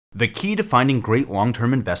The key to finding great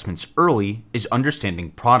long-term investments early is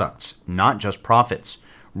understanding products, not just profits.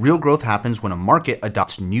 Real growth happens when a market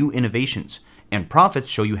adopts new innovations, and profits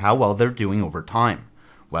show you how well they're doing over time.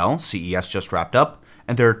 Well, CES just wrapped up,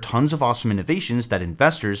 and there are tons of awesome innovations that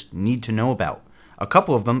investors need to know about. A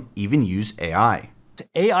couple of them even use AI.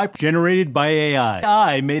 AI generated by AI.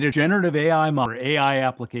 I made a generative AI model for AI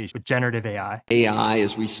application. With generative AI. AI,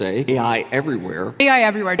 as we say, AI everywhere. AI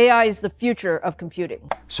everywhere. AI is the future of computing.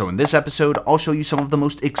 So in this episode, I'll show you some of the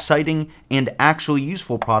most exciting and actually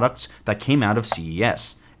useful products that came out of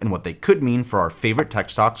CES, and what they could mean for our favorite tech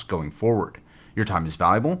stocks going forward. Your time is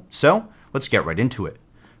valuable, so let's get right into it.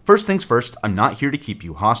 First things first, I'm not here to keep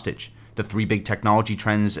you hostage. The three big technology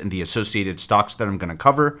trends and the associated stocks that I'm going to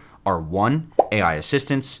cover are 1. AI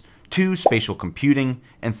assistants, 2. Spatial computing,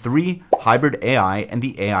 and 3. Hybrid AI and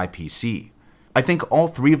the AI PC. I think all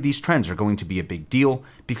three of these trends are going to be a big deal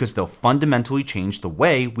because they'll fundamentally change the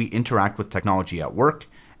way we interact with technology at work,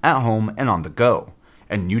 at home, and on the go.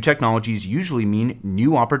 And new technologies usually mean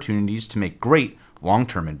new opportunities to make great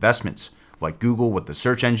long-term investments, like Google with the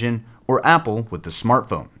search engine or Apple with the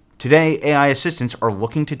smartphone. Today, AI assistants are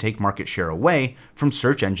looking to take market share away from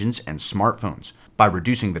search engines and smartphones by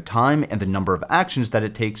reducing the time and the number of actions that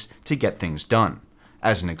it takes to get things done.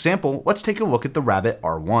 As an example, let's take a look at the Rabbit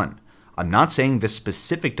R1. I'm not saying this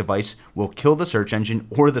specific device will kill the search engine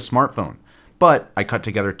or the smartphone, but I cut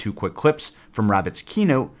together two quick clips from Rabbit's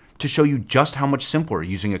keynote to show you just how much simpler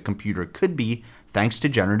using a computer could be thanks to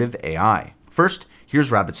generative AI. First,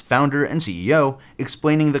 here's Rabbit's founder and CEO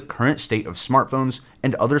explaining the current state of smartphones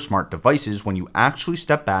and other smart devices when you actually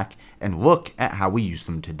step back and look at how we use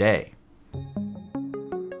them today.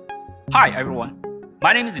 Hi everyone,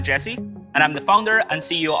 my name is Jesse, and I'm the founder and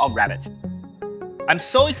CEO of Rabbit. I'm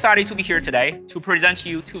so excited to be here today to present to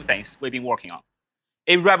you two things we've been working on: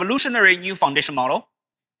 a revolutionary new foundation model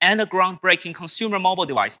and a groundbreaking consumer mobile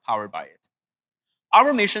device powered by it.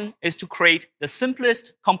 Our mission is to create the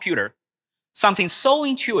simplest computer, something so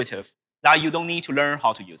intuitive that you don't need to learn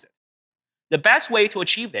how to use it. The best way to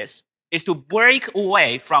achieve this is to break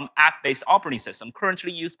away from app-based operating system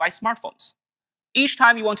currently used by smartphones. Each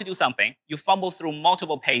time you want to do something, you fumble through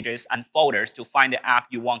multiple pages and folders to find the app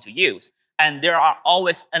you want to use, and there are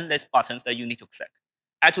always endless buttons that you need to click.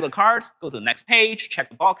 Add to the cart, go to the next page, check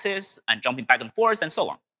the boxes, and jumping back and forth, and so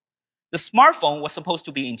on. The smartphone was supposed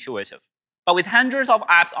to be intuitive, but with hundreds of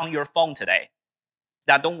apps on your phone today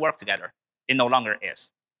that don't work together, it no longer is.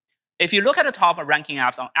 If you look at the top ranking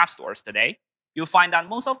apps on app stores today, you'll find that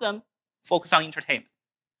most of them focus on entertainment.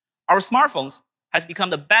 Our smartphones has become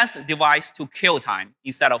the best device to kill time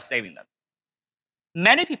instead of saving them.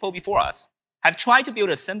 Many people before us have tried to build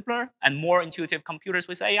a simpler and more intuitive computers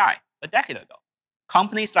with AI a decade ago.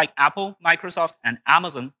 Companies like Apple, Microsoft, and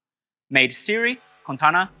Amazon made Siri,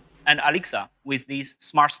 Cortana, and Alexa with these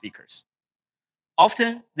smart speakers.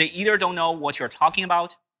 Often, they either don't know what you're talking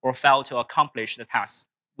about or fail to accomplish the tasks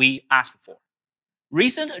we ask for.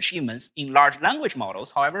 Recent achievements in large language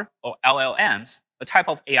models, however, or LLMs, a type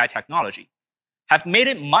of AI technology, have made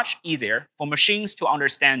it much easier for machines to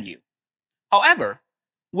understand you. However,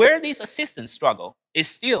 where these assistants struggle is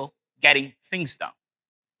still getting things done.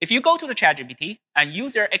 If you go to the ChatGPT and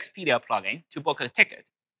use their Expedia plugin to book a ticket,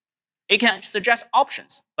 it can suggest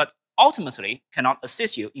options, but ultimately cannot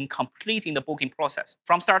assist you in completing the booking process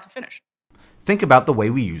from start to finish. Think about the way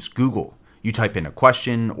we use Google. You type in a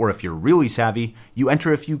question, or if you're really savvy, you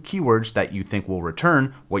enter a few keywords that you think will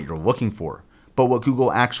return what you're looking for. But what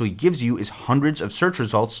Google actually gives you is hundreds of search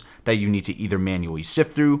results that you need to either manually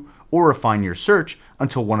sift through or refine your search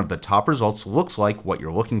until one of the top results looks like what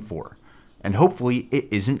you're looking for. And hopefully it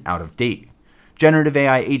isn't out of date. Generative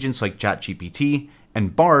AI agents like ChatGPT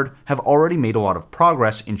and Bard have already made a lot of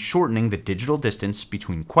progress in shortening the digital distance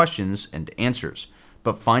between questions and answers,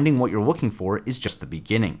 but finding what you're looking for is just the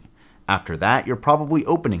beginning. After that, you're probably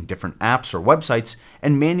opening different apps or websites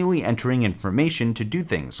and manually entering information to do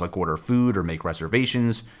things like order food or make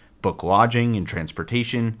reservations, book lodging and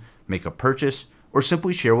transportation, make a purchase, or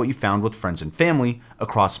simply share what you found with friends and family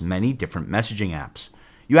across many different messaging apps.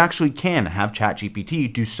 You actually can have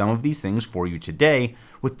ChatGPT do some of these things for you today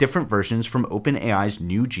with different versions from OpenAI's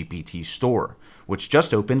new GPT store, which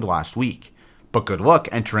just opened last week. But good luck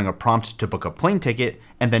entering a prompt to book a plane ticket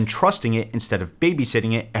and then trusting it instead of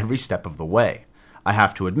babysitting it every step of the way. I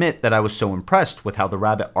have to admit that I was so impressed with how the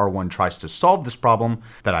Rabbit R1 tries to solve this problem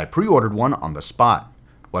that I pre-ordered one on the spot.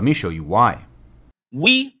 Let me show you why.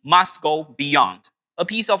 We must go beyond a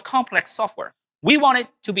piece of complex software. We want it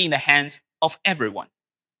to be in the hands of everyone.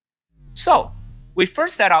 So, we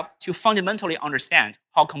first set out to fundamentally understand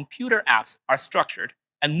how computer apps are structured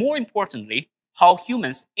and, more importantly, how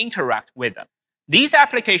humans interact with them. These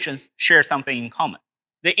applications share something in common,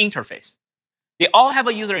 the interface. They all have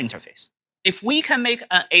a user interface. If we can make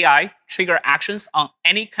an AI trigger actions on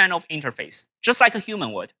any kind of interface, just like a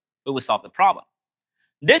human would, we will solve the problem.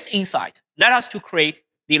 This insight led us to create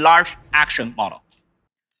the large action model.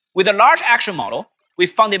 With the large action model, we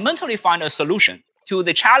fundamentally find a solution to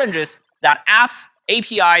the challenges that apps,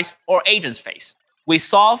 APIs, or agents face. We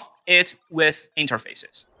solve it with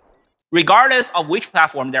interfaces, regardless of which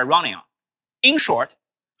platform they're running on. In short,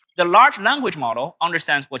 the large language model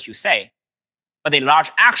understands what you say, but the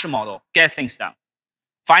large action model gets things done.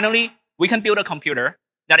 Finally, we can build a computer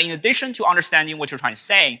that, in addition to understanding what you're trying to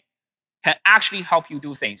say, can actually help you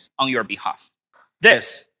do things on your behalf.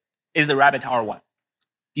 This is the Rabbit R1.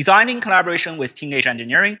 Designed in collaboration with teenage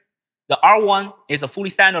engineering, the R1 is a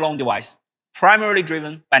fully standalone device, primarily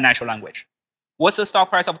driven by natural language. What's the stock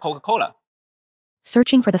price of Coca-Cola?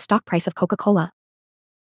 Searching for the stock price of Coca-Cola.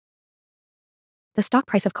 The stock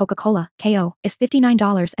price of Coca-Cola, KO, is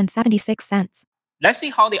 $59.76. Let's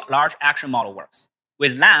see how the large action model works.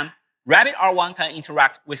 With LAM, Rabbit R1 can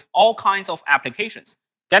interact with all kinds of applications.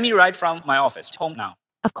 Get me a ride from my office to home now.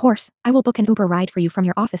 Of course, I will book an Uber ride for you from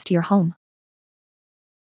your office to your home.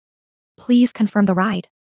 Please confirm the ride.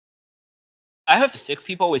 I have 6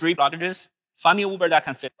 people with 3 luggages. Find me an Uber that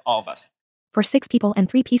can fit all of us. For 6 people and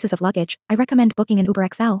 3 pieces of luggage, I recommend booking an Uber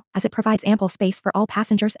XL, as it provides ample space for all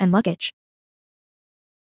passengers and luggage.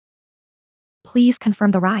 Please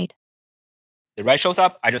confirm the ride. The ride shows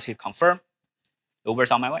up, I just hit confirm. The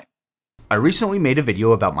Uber's on my way. I recently made a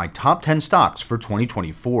video about my top 10 stocks for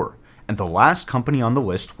 2024, and the last company on the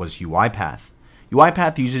list was UiPath.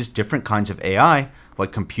 UiPath uses different kinds of AI,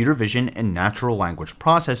 like computer vision and natural language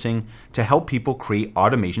processing, to help people create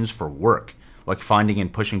automations for work, like finding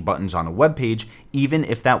and pushing buttons on a web page even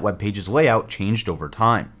if that web page's layout changed over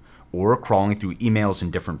time, or crawling through emails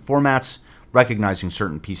in different formats, recognizing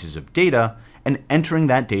certain pieces of data, and entering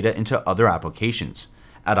that data into other applications.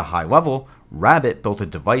 At a high level, Rabbit built a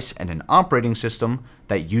device and an operating system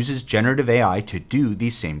that uses generative AI to do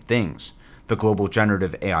these same things. The global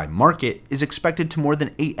generative AI market is expected to more than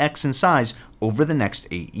 8x in size over the next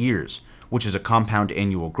 8 years, which is a compound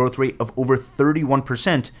annual growth rate of over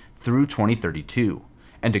 31% through 2032.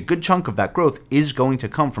 And a good chunk of that growth is going to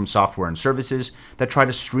come from software and services that try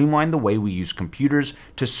to streamline the way we use computers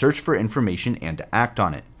to search for information and to act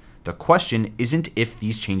on it. The question isn't if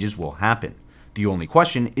these changes will happen. The only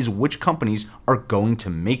question is which companies are going to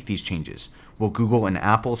make these changes. Will Google and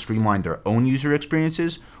Apple streamline their own user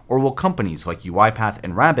experiences, or will companies like UiPath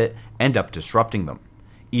and Rabbit end up disrupting them?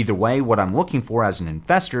 Either way, what I'm looking for as an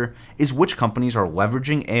investor is which companies are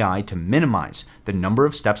leveraging AI to minimize the number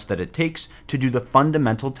of steps that it takes to do the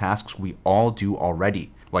fundamental tasks we all do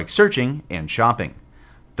already, like searching and shopping.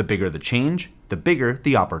 The bigger the change, the bigger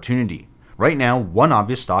the opportunity. Right now, one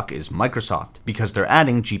obvious stock is Microsoft, because they're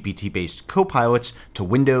adding GPT-based copilots to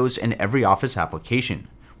Windows and every Office application,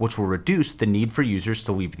 which will reduce the need for users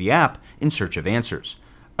to leave the app in search of answers.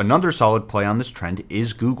 Another solid play on this trend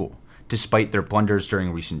is Google. Despite their blunders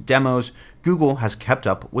during recent demos, Google has kept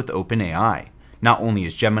up with OpenAI. Not only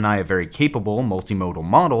is Gemini a very capable multimodal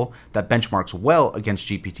model that benchmarks well against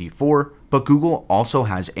GPT-4, but Google also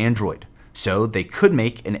has Android. So they could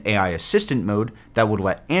make an AI assistant mode that would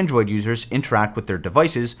let Android users interact with their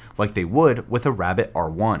devices like they would with a Rabbit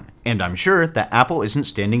R1. And I'm sure that Apple isn't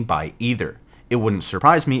standing by either. It wouldn't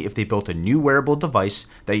surprise me if they built a new wearable device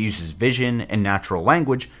that uses vision and natural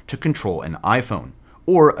language to control an iPhone,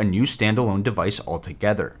 or a new standalone device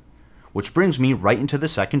altogether. Which brings me right into the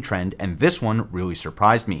second trend, and this one really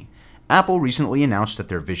surprised me. Apple recently announced that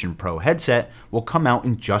their Vision Pro headset will come out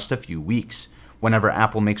in just a few weeks. Whenever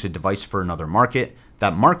Apple makes a device for another market,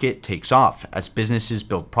 that market takes off as businesses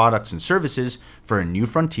build products and services for a new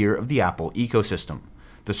frontier of the Apple ecosystem.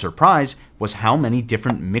 The surprise was how many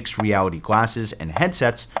different mixed reality glasses and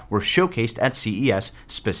headsets were showcased at CES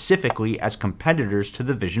specifically as competitors to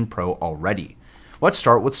the Vision Pro already. Let's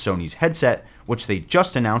start with Sony's headset, which they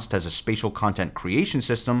just announced as a spatial content creation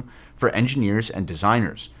system for engineers and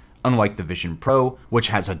designers. Unlike the Vision Pro, which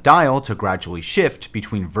has a dial to gradually shift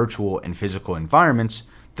between virtual and physical environments,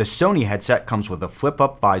 the Sony headset comes with a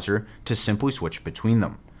flip-up visor to simply switch between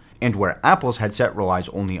them. And where Apple's headset relies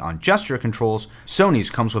only on gesture controls,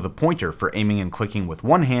 Sony's comes with a pointer for aiming and clicking with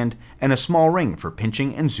one hand and a small ring for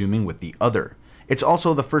pinching and zooming with the other. It's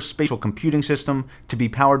also the first spatial computing system to be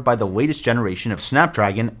powered by the latest generation of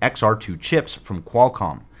Snapdragon XR2 chips from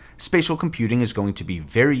Qualcomm. Spatial computing is going to be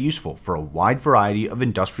very useful for a wide variety of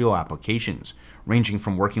industrial applications, ranging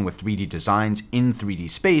from working with 3D designs in 3D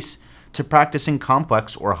space to practicing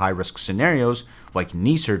complex or high-risk scenarios like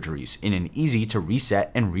knee surgeries in an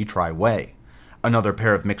easy-to-reset and retry way. Another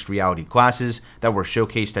pair of mixed reality glasses that were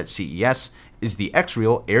showcased at CES is the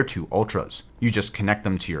X-Real Air 2 Ultras. You just connect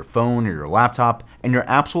them to your phone or your laptop, and your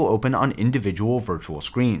apps will open on individual virtual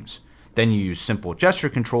screens. Then you use simple gesture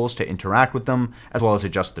controls to interact with them, as well as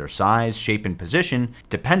adjust their size, shape, and position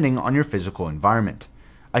depending on your physical environment.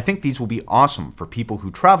 I think these will be awesome for people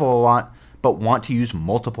who travel a lot but want to use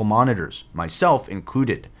multiple monitors, myself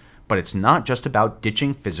included. But it's not just about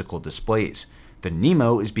ditching physical displays. The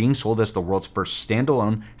Nemo is being sold as the world's first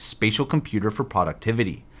standalone spatial computer for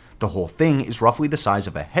productivity. The whole thing is roughly the size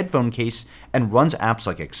of a headphone case and runs apps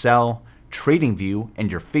like Excel, TradingView, and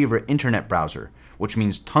your favorite internet browser, which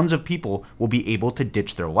means tons of people will be able to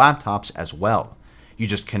ditch their laptops as well. You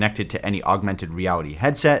just connect it to any augmented reality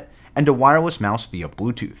headset and a wireless mouse via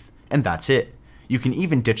Bluetooth, and that's it. You can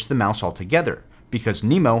even ditch the mouse altogether, because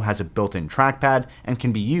Nemo has a built-in trackpad and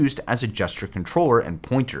can be used as a gesture controller and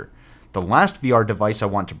pointer. The last VR device I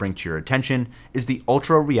want to bring to your attention is the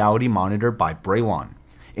Ultra Reality Monitor by Braylon.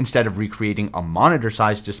 Instead of recreating a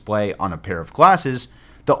monitor-sized display on a pair of glasses,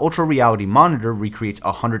 the Ultra Reality Monitor recreates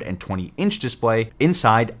a 120-inch display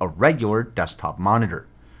inside a regular desktop monitor.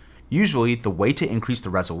 Usually, the way to increase the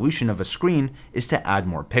resolution of a screen is to add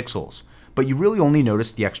more pixels, but you really only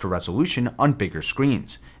notice the extra resolution on bigger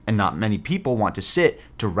screens, and not many people want to sit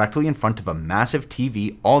directly in front of a massive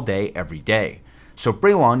TV all day every day. So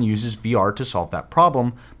Braylon uses VR to solve that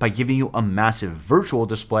problem by giving you a massive virtual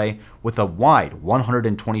display with a wide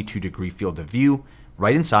 122-degree field of view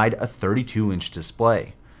right inside a 32-inch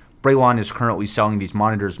display. Braylon is currently selling these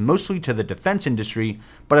monitors mostly to the defense industry,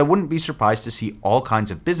 but I wouldn't be surprised to see all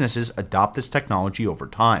kinds of businesses adopt this technology over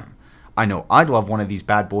time. I know I'd love one of these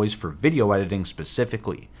bad boys for video editing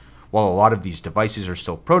specifically. While a lot of these devices are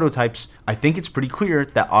still prototypes, I think it's pretty clear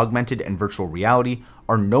that augmented and virtual reality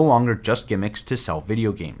are no longer just gimmicks to sell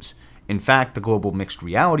video games. In fact, the global mixed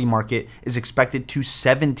reality market is expected to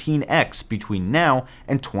 17x between now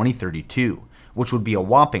and 2032, which would be a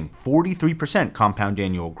whopping 43% compound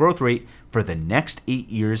annual growth rate for the next 8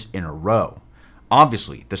 years in a row.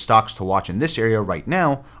 Obviously, the stocks to watch in this area right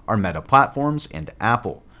now are Meta Platforms and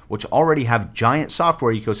Apple, which already have giant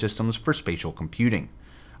software ecosystems for spatial computing.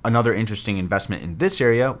 Another interesting investment in this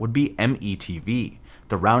area would be METV,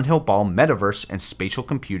 the Roundhill Ball Metaverse and Spatial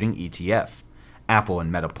Computing ETF. Apple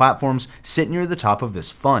and Meta Platforms sit near the top of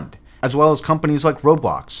this fund, as well as companies like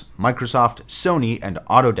Roblox, Microsoft, Sony, and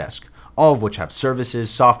Autodesk, all of which have services,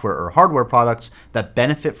 software, or hardware products that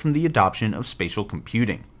benefit from the adoption of spatial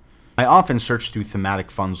computing. I often search through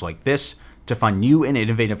thematic funds like this to find new and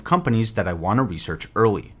innovative companies that I want to research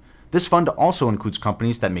early. This fund also includes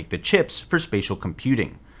companies that make the chips for spatial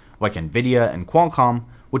computing, like nvidia and Qualcomm,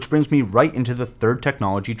 which brings me right into the third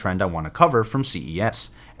technology trend I want to cover from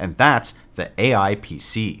CES, and that's the AI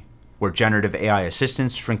PC, where generative AI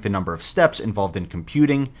assistants shrink the number of steps involved in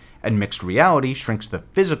computing, and mixed reality shrinks the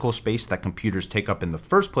physical space that computers take up in the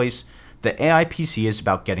first place. The AI PC is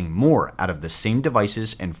about getting more out of the same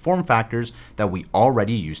devices and form factors that we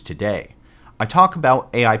already use today. I talk about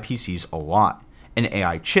AI PCs a lot, and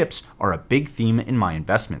AI chips are a big theme in my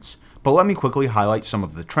investments, but let me quickly highlight some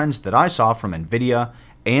of the trends that I saw from nvidia,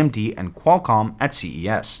 AMD, and Qualcomm at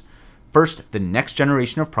CES. First, the next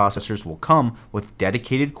generation of processors will come with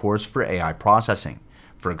dedicated cores for AI processing.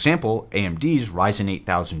 For example, AMD's Ryzen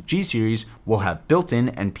 8000 G series will have built-in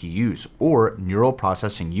NPUs, or neural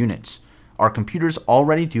processing units. Our computers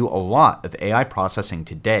already do a lot of AI processing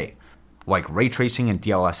today, like ray tracing and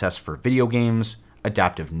DLSS for video games,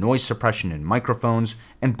 adaptive noise suppression in microphones,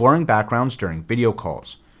 and blurring backgrounds during video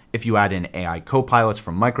calls. If you add in AI copilots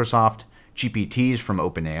from Microsoft, GPTs from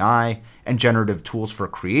OpenAI, and generative tools for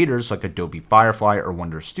creators like Adobe Firefly or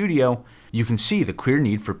Wonder Studio, you can see the clear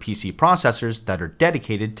need for PC processors that are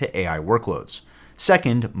dedicated to AI workloads.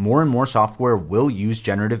 Second, more and more software will use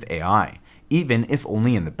generative AI, even if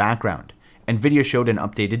only in the background. NVIDIA showed an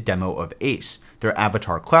updated demo of ACE, their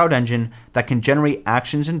avatar cloud engine that can generate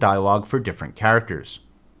actions and dialogue for different characters.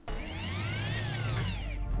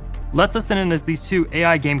 Let's listen in as these two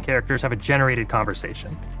AI game characters have a generated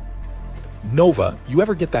conversation. Nova, you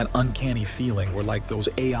ever get that uncanny feeling we're like those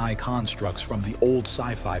AI constructs from the old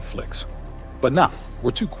sci-fi flicks? But nah,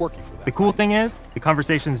 we're too quirky for that. The cool thing is, the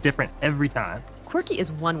conversation's different every time. Quirky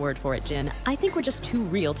is one word for it, Jin. I think we're just too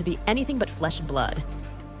real to be anything but flesh and blood.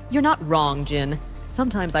 You're not wrong, Jin.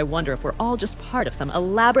 Sometimes I wonder if we're all just part of some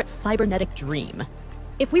elaborate cybernetic dream.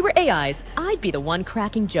 If we were AIs, I'd be the one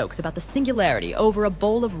cracking jokes about the singularity over a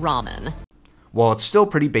bowl of ramen. While it's still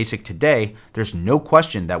pretty basic today, there's no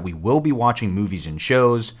question that we will be watching movies and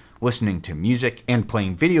shows, listening to music, and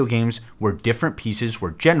playing video games where different pieces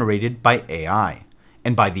were generated by AI.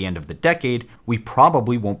 And by the end of the decade, we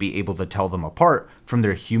probably won't be able to tell them apart from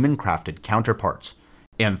their human-crafted counterparts.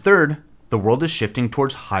 And third, the world is shifting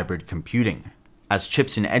towards hybrid computing. As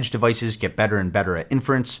chips and edge devices get better and better at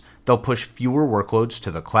inference, they'll push fewer workloads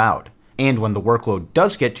to the cloud. And when the workload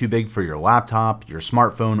does get too big for your laptop, your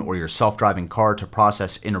smartphone, or your self-driving car to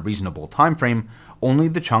process in a reasonable time frame, only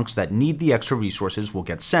the chunks that need the extra resources will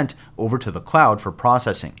get sent over to the cloud for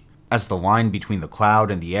processing. As the line between the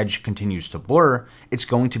cloud and the edge continues to blur, it's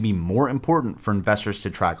going to be more important for investors to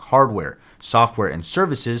track hardware, software, and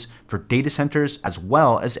services for data centers as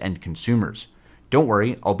well as end consumers. Don't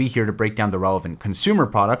worry, I'll be here to break down the relevant consumer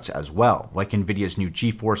products as well, like NVIDIA's new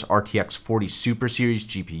GeForce RTX 40 Super Series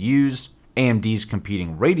GPUs, AMD's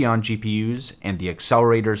competing Radeon GPUs, and the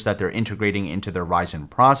accelerators that they're integrating into their Ryzen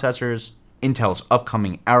processors, Intel's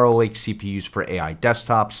upcoming Arrow Lake CPUs for AI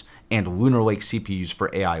desktops, and Lunar Lake CPUs for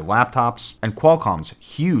AI laptops, and Qualcomm's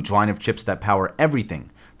huge line of chips that power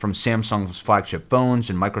everything from Samsung's flagship phones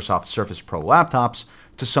and Microsoft Surface Pro laptops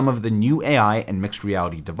to some of the new AI and mixed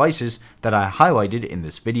reality devices that I highlighted in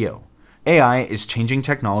this video. AI is changing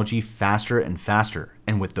technology faster and faster,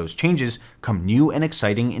 and with those changes come new and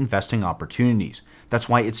exciting investing opportunities. That's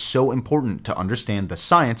why it's so important to understand the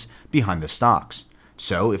science behind the stocks.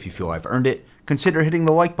 So if you feel I've earned it, consider hitting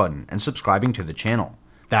the like button and subscribing to the channel.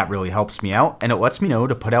 That really helps me out, and it lets me know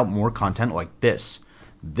to put out more content like this.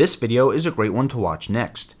 This video is a great one to watch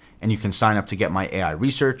next, and you can sign up to get my AI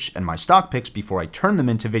research and my stock picks before I turn them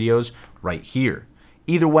into videos right here.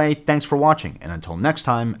 Either way, thanks for watching, and until next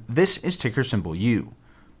time, this is ticker symbol U.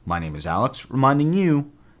 My name is Alex, reminding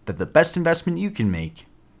you that the best investment you can make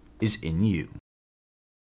is in you.